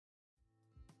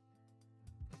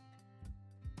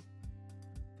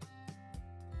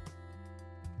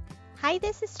Hi,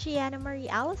 this is Gianna Marie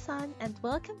Allison, and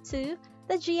welcome to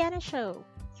The Gianna Show,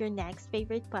 your next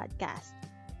favorite podcast.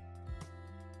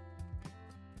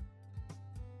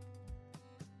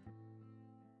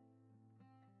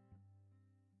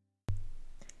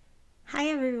 Hi,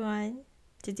 everyone.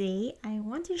 Today, I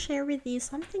want to share with you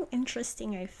something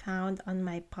interesting I found on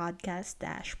my podcast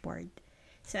dashboard.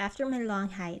 So, after my long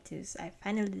hiatus, I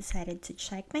finally decided to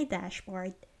check my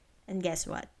dashboard, and guess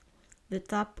what? The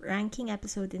top ranking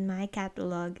episode in my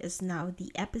catalog is now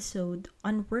the episode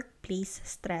on workplace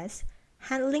stress,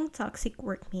 handling toxic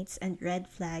workmates, and red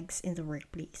flags in the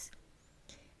workplace.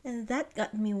 And that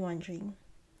got me wondering,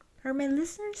 are my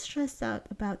listeners stressed out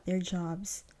about their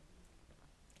jobs?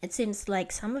 It seems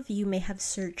like some of you may have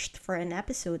searched for an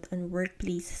episode on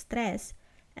workplace stress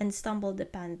and stumbled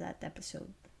upon that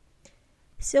episode.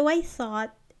 So I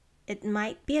thought it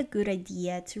might be a good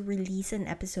idea to release an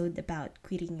episode about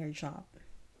quitting your job.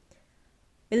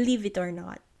 Believe it or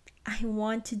not, I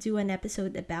want to do an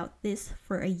episode about this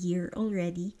for a year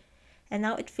already, and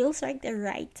now it feels like the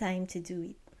right time to do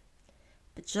it.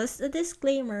 But just a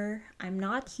disclaimer, I'm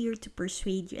not here to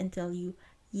persuade you and tell you,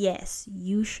 yes,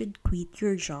 you should quit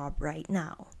your job right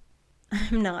now.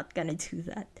 I'm not gonna do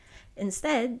that.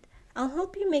 Instead, I'll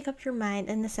help you make up your mind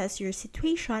and assess your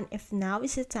situation if now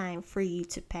is the time for you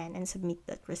to pen and submit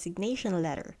that resignation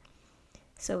letter.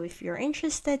 So if you're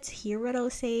interested to hear what I'll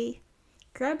say,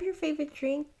 grab your favorite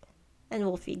drink and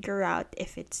we'll figure out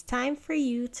if it's time for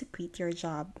you to quit your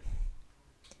job.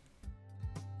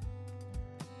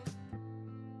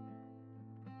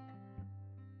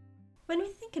 When we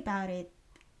think about it,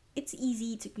 it's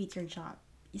easy to quit your job.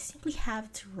 You simply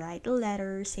have to write a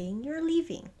letter saying you're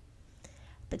leaving.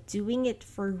 But doing it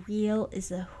for real is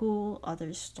a whole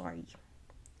other story.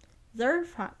 There are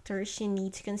factors you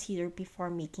need to consider before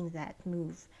making that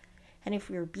move. And if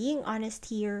we're being honest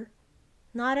here,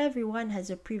 not everyone has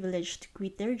a privilege to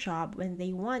quit their job when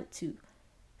they want to.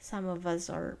 Some of us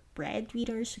are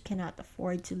breadwinners who cannot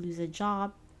afford to lose a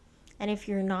job. And if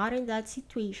you're not in that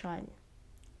situation,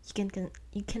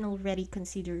 you can already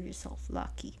consider yourself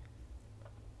lucky.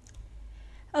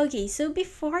 Okay, so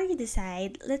before you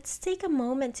decide, let's take a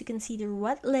moment to consider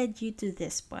what led you to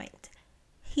this point.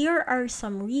 Here are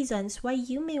some reasons why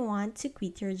you may want to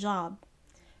quit your job.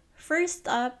 First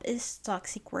up is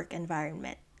toxic work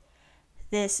environment.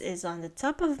 This is on the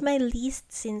top of my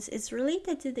list since it's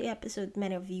related to the episode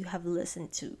many of you have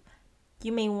listened to.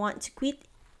 You may want to quit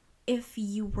if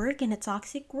you work in a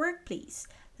toxic workplace.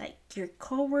 Like your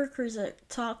coworkers are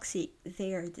toxic,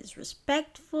 they are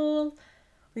disrespectful,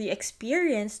 or you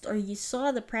experienced or you saw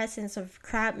the presence of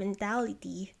crab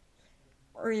mentality,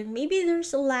 or maybe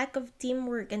there's a lack of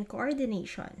teamwork and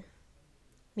coordination.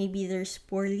 Maybe there's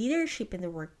poor leadership in the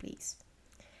workplace.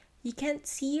 You can't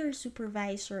see your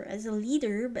supervisor as a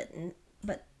leader,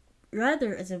 but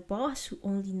rather as a boss who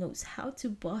only knows how to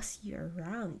boss you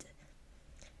around.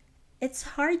 It's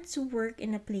hard to work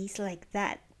in a place like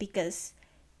that because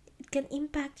it can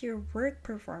impact your work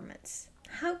performance.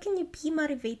 How can you be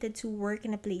motivated to work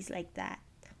in a place like that?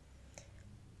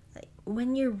 Like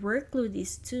when your workload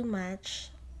is too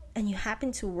much and you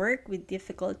happen to work with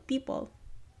difficult people,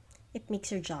 it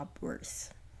makes your job worse.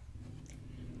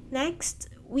 Next,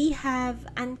 we have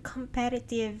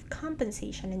uncompetitive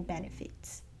compensation and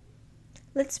benefits.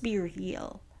 Let's be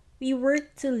real. We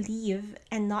work to live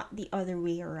and not the other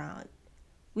way around.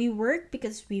 We work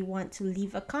because we want to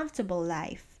live a comfortable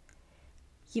life.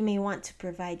 You may want to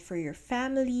provide for your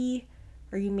family,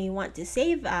 or you may want to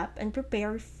save up and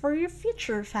prepare for your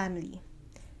future family.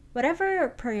 Whatever our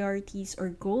priorities or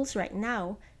goals right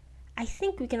now, I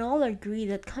think we can all agree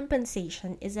that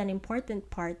compensation is an important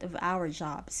part of our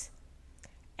jobs.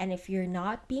 And if you're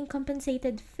not being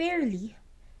compensated fairly,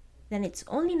 then it's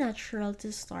only natural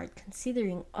to start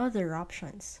considering other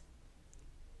options.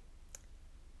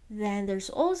 Then there's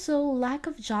also lack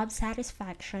of job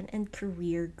satisfaction and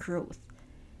career growth.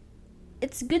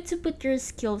 It's good to put your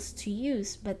skills to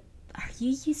use, but are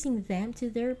you using them to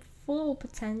their full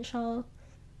potential?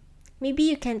 Maybe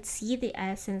you can't see the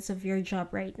essence of your job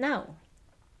right now.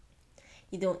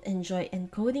 You don't enjoy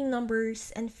encoding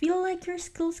numbers and feel like your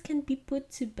skills can be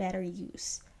put to better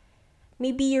use.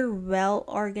 Maybe you're well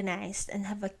organized and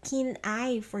have a keen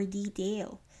eye for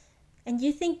detail, and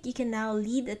you think you can now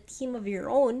lead a team of your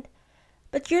own,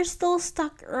 but you're still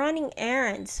stuck running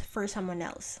errands for someone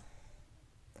else.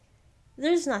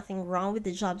 There's nothing wrong with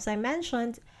the jobs I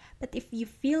mentioned, but if you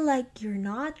feel like you're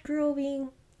not growing,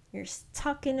 you're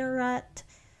stuck in a rut,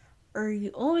 or you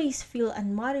always feel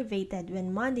unmotivated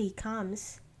when Monday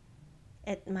comes,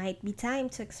 it might be time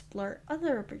to explore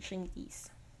other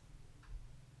opportunities.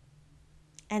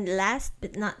 And last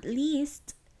but not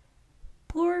least,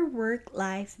 poor work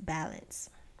life balance.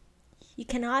 You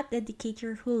cannot dedicate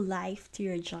your whole life to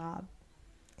your job.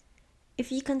 If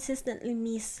you consistently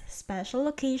miss special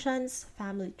occasions,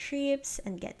 family trips,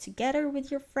 and get together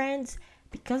with your friends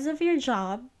because of your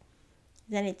job,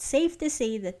 then it's safe to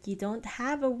say that you don't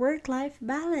have a work life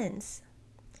balance.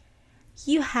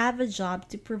 You have a job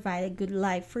to provide a good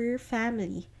life for your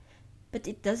family, but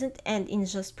it doesn't end in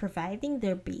just providing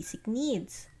their basic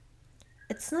needs.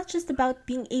 It's not just about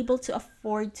being able to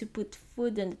afford to put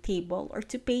food on the table or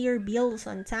to pay your bills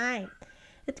on time.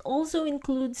 It also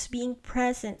includes being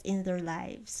present in their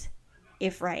lives.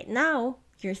 If right now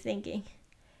you're thinking,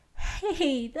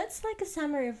 hey, that's like a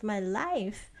summary of my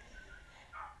life,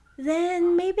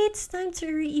 then maybe it's time to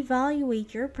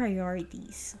reevaluate your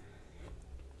priorities.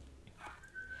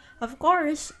 Of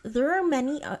course, there are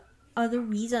many other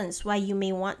reasons why you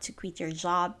may want to quit your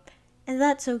job, and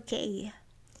that's okay.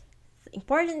 The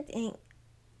important thing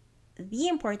The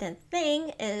important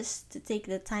thing is to take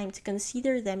the time to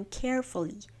consider them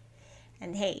carefully.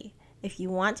 And hey, if you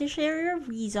want to share your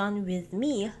reason with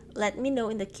me, let me know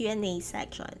in the Q&A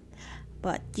section.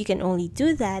 But you can only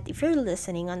do that if you're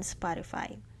listening on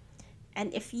Spotify.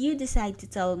 And if you decide to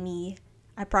tell me,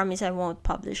 I promise I won't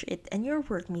publish it and your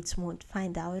workmates won't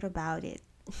find out about it.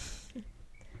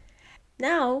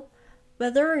 Now,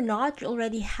 whether or not you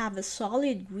already have a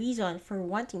solid reason for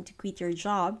wanting to quit your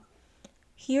job,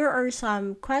 here are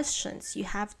some questions you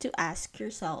have to ask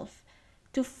yourself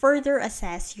to further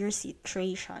assess your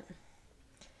situation.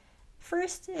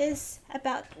 First is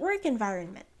about work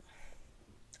environment.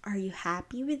 Are you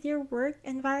happy with your work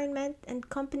environment and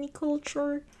company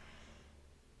culture?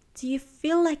 Do you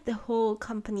feel like the whole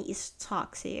company is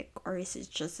toxic, or is it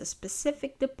just a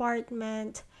specific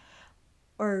department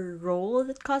or role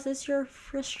that causes your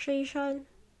frustration?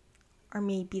 Or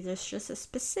maybe there's just a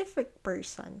specific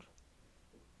person.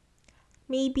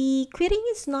 Maybe quitting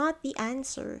is not the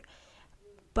answer,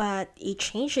 but a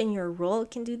change in your role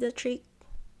can do the trick.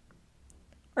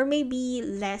 Or maybe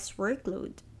less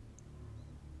workload.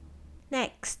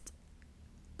 Next,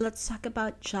 let's talk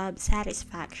about job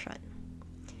satisfaction.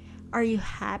 Are you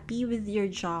happy with your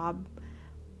job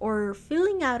or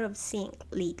feeling out of sync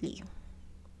lately?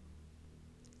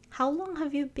 How long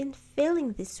have you been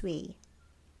feeling this way?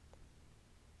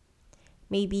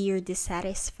 Maybe you're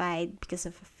dissatisfied because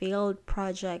of a failed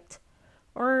project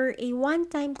or a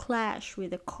one-time clash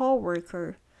with a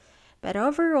coworker, but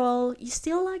overall, you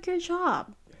still like your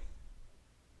job.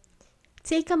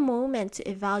 Take a moment to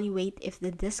evaluate if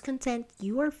the discontent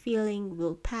you are feeling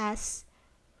will pass,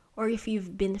 or if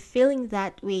you've been feeling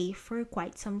that way for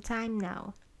quite some time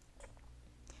now.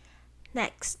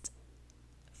 Next,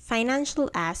 financial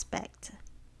aspect.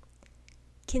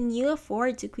 Can you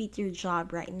afford to quit your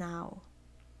job right now?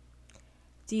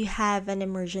 Do you have an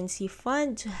emergency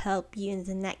fund to help you in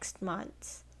the next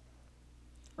month?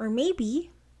 Or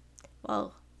maybe,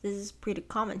 well, this is pretty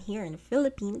common here in the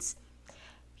Philippines,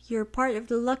 you're part of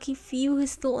the lucky few who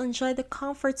still enjoy the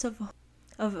comforts of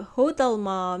hotel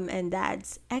mom and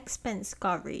dad's expense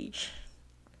coverage.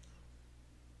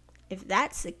 If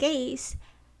that's the case,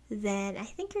 then I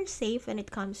think you're safe when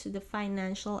it comes to the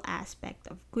financial aspect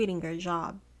of quitting your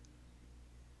job.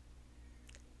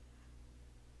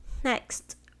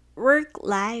 Next,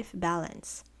 work-life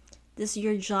balance. Does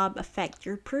your job affect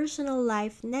your personal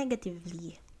life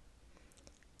negatively?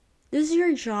 Does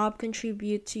your job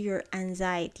contribute to your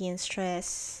anxiety and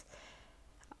stress?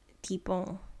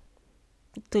 Tipong,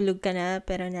 tulog ka na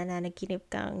pero nananaginip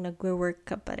kang nagwe-work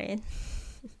ka pa rin.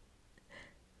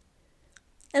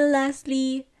 And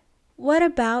lastly, what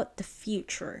about the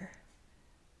future?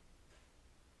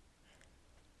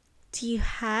 Do you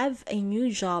have a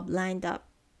new job lined up?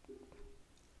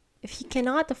 If you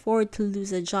cannot afford to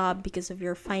lose a job because of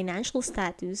your financial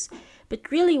status, but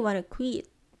really want to quit,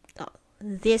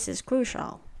 this is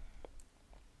crucial.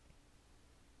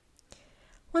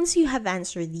 Once you have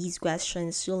answered these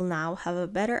questions, you'll now have a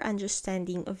better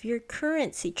understanding of your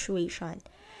current situation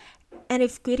and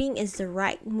if quitting is the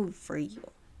right move for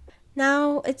you.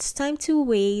 Now, it's time to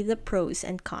weigh the pros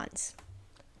and cons.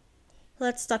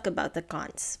 Let's talk about the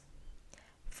cons.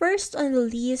 First on the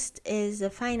list is the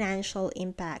financial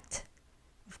impact.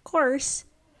 Of course,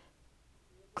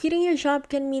 quitting your job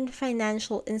can mean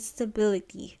financial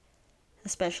instability,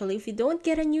 especially if you don't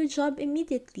get a new job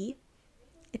immediately.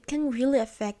 It can really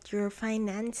affect your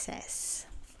finances.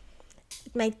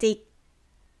 It might take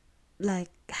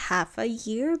like half a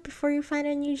year before you find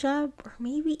a new job, or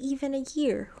maybe even a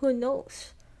year, who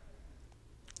knows.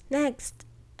 Next,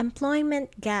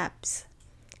 employment gaps.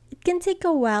 It can take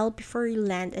a while before you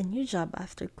land a new job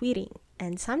after quitting,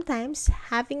 And sometimes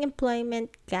having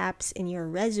employment gaps in your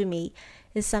resume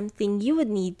is something you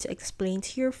would need to explain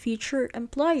to your future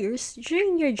employers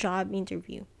during your job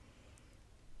interview.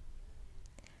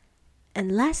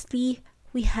 And lastly,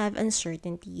 we have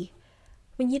uncertainty.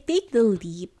 When you take the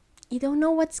leap, you don't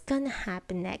know what's gonna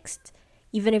happen next.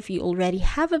 Even if you already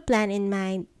have a plan in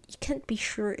mind, you can't be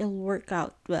sure it'll work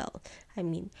out well. I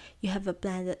mean, you have a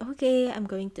plan that, okay, I'm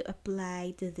going to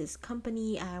apply to this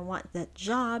company, I want that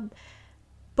job,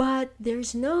 but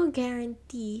there's no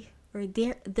guarantee, or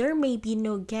there may be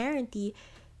no guarantee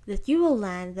that you will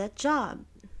land that job,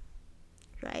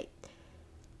 right?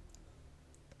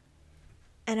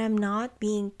 And I'm not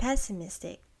being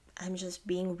pessimistic, I'm just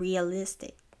being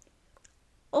realistic.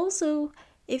 Also,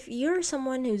 if you're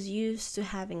someone who's used to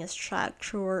having a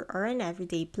structure or an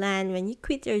everyday plan when you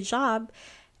quit your job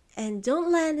and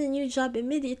don't land a new job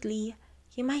immediately,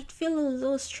 you might feel a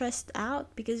little stressed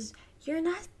out because you're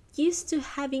not used to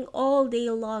having all day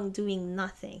long doing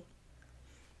nothing.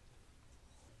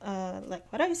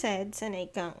 Like what I said,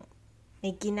 sanay kang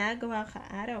may ginagawa ka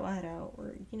araw-araw,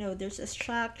 or there's a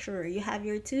structure, you have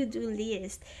your to-do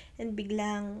list, and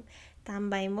biglang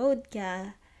tambay mode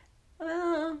ka,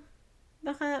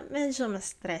 baka medyo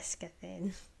ma-stress ka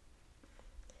din.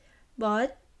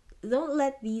 But don't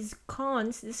let these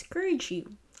cons discourage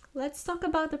you. Let's talk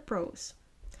about the pros.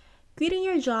 Quitting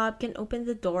your job can open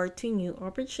the door to new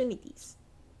opportunities.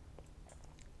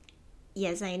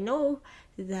 Yes, I know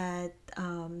that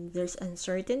there's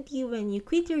uncertainty when you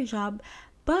quit your job,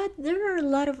 but there are a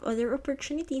lot of other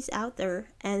opportunities out there,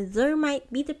 and there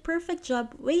might be the perfect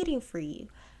job waiting for you.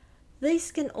 This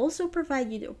can also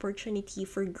provide you the opportunity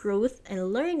for growth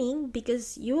and learning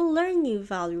because you will learn new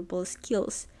valuable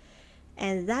skills.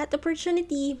 And that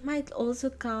opportunity might also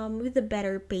come with a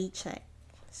better paycheck.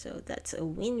 So that's a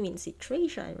win-win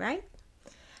situation, right?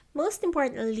 Most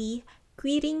importantly,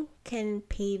 quitting can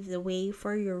pave the way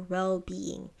for your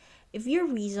well-being. If your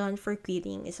reason for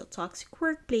quitting is a toxic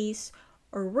workplace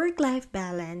or work-life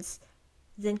balance,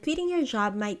 then quitting your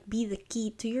job might be the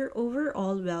key to your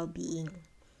overall well-being.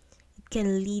 It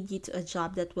can lead you to a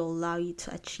job that will allow you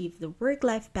to achieve the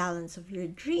work-life balance of your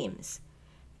dreams.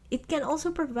 It can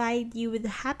also provide you with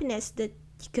the happiness that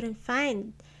you couldn't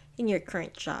find in your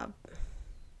current job.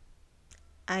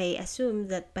 I assume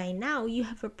that by now you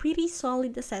have a pretty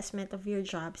solid assessment of your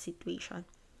job situation.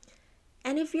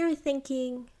 And if you're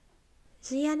thinking,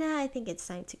 Gianna, I think it's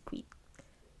time to quit,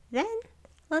 then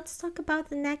let's talk about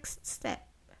the next step,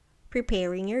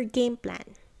 preparing your game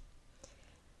plan.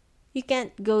 You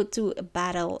can't go to a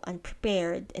battle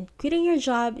unprepared, and quitting your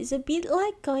job is a bit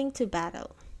like going to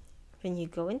battle. When you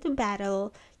go into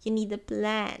battle, you need a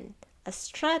plan, a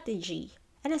strategy,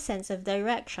 and a sense of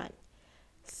direction.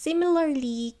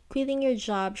 Similarly, quitting your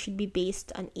job should be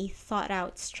based on a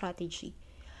thought-out strategy.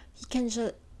 You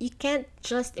can't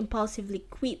just impulsively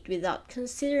quit without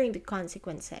considering the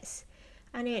consequences.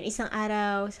 Ano yun, isang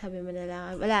araw, sabi mo na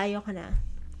lang, wala, ayoko na.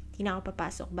 Hindi na ako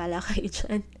papasok, bala kayo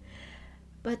dyan.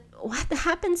 But what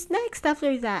happens next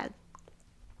after that?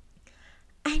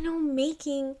 I know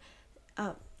making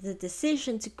the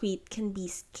decision to quit can be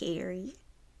scary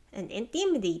and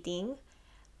intimidating,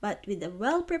 but with a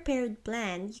well-prepared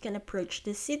plan, you can approach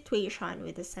the situation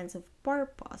with a sense of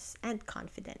purpose and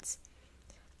confidence.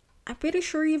 I'm pretty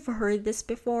sure you've heard this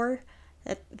before,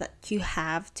 that you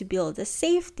have to build a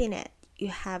safety net. You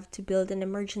have to build an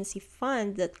emergency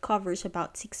fund that covers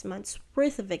about 6 months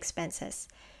worth of expenses.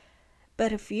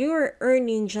 But if you're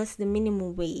earning just the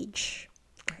minimum wage,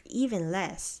 or even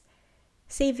less,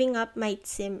 saving up might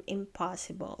seem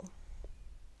impossible.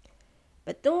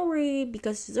 But don't worry,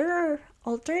 because there are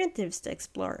alternatives to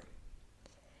explore.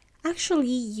 Actually,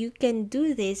 you can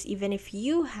do this even if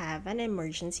you have an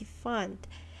emergency fund.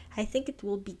 I think it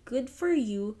will be good for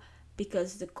you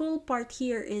because the cool part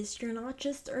here is you're not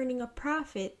just earning a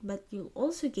profit, but you'll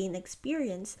also gain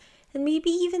experience and maybe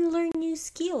even learn new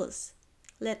skills.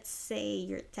 Let's say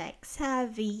you're tech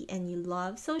savvy and you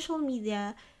love social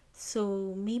media,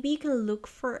 so maybe you can look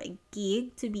for a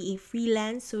gig to be a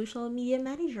freelance social media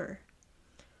manager.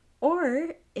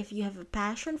 Or if you have a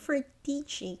passion for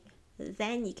teaching,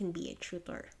 then you can be a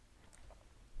tutor.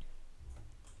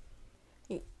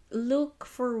 Look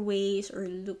for ways, or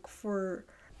look for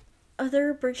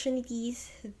other opportunities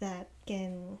that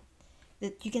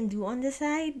you can do on the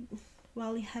side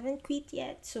while you haven't quit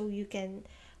yet, so you can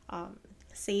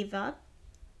save up.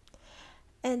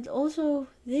 And also,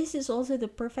 this is also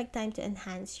the perfect time to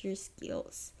enhance your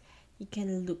skills. You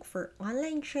can look for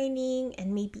online training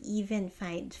and maybe even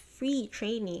find free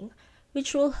training,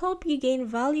 which will help you gain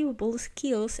valuable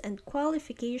skills and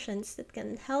qualifications that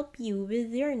can help you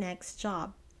with your next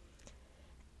job.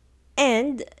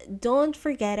 And don't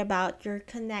forget about your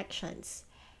connections.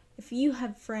 If you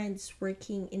have friends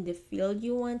working in the field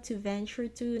you want to venture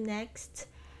to next,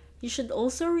 you should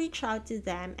also reach out to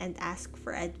them and ask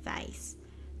for advice.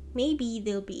 Maybe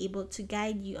they'll be able to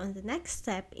guide you on the next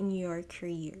step in your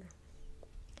career.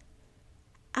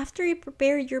 After you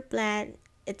prepared your plan,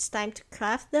 it's time to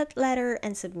craft that letter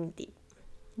and submit it.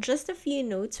 Just a few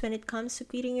notes when it comes to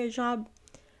quitting your job.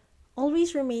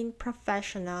 Always remain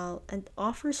professional and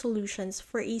offer solutions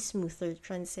for a smoother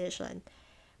transition.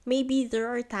 Maybe there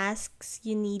are tasks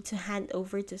you need to hand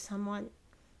over to someone.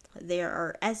 There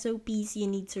are SOPs you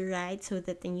need to write so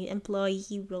that the new employee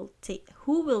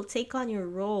who will take on your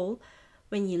role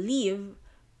when you leave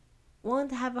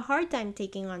won't have a hard time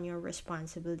taking on your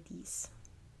responsibilities.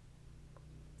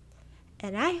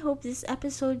 And I hope this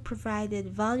episode provided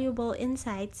valuable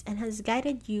insights and has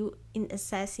guided you in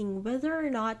assessing whether or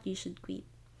not you should quit.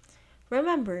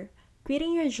 Remember,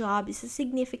 quitting your job is a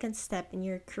significant step in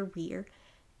your career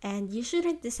and you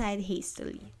shouldn't decide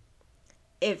hastily.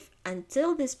 If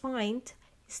until this point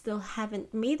you still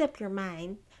haven't made up your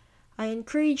mind, I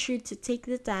encourage you to take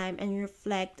the time and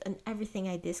reflect on everything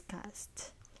I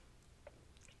discussed.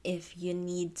 If you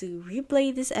need to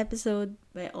replay this episode,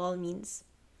 by all means,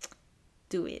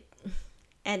 do it.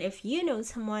 And if you know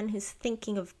someone who's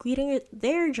thinking of quitting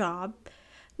their job,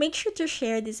 make sure to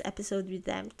share this episode with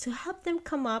them to help them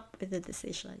come up with a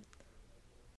decision.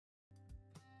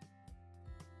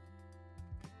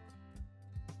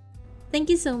 Thank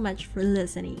you so much for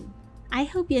listening. I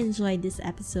hope you enjoyed this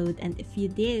episode, and if you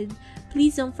did,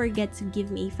 please don't forget to give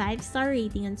me a 5-star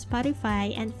rating on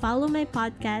Spotify and follow my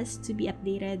podcast to be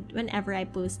updated whenever I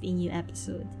post a new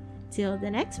episode. Till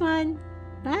the next one,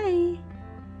 bye!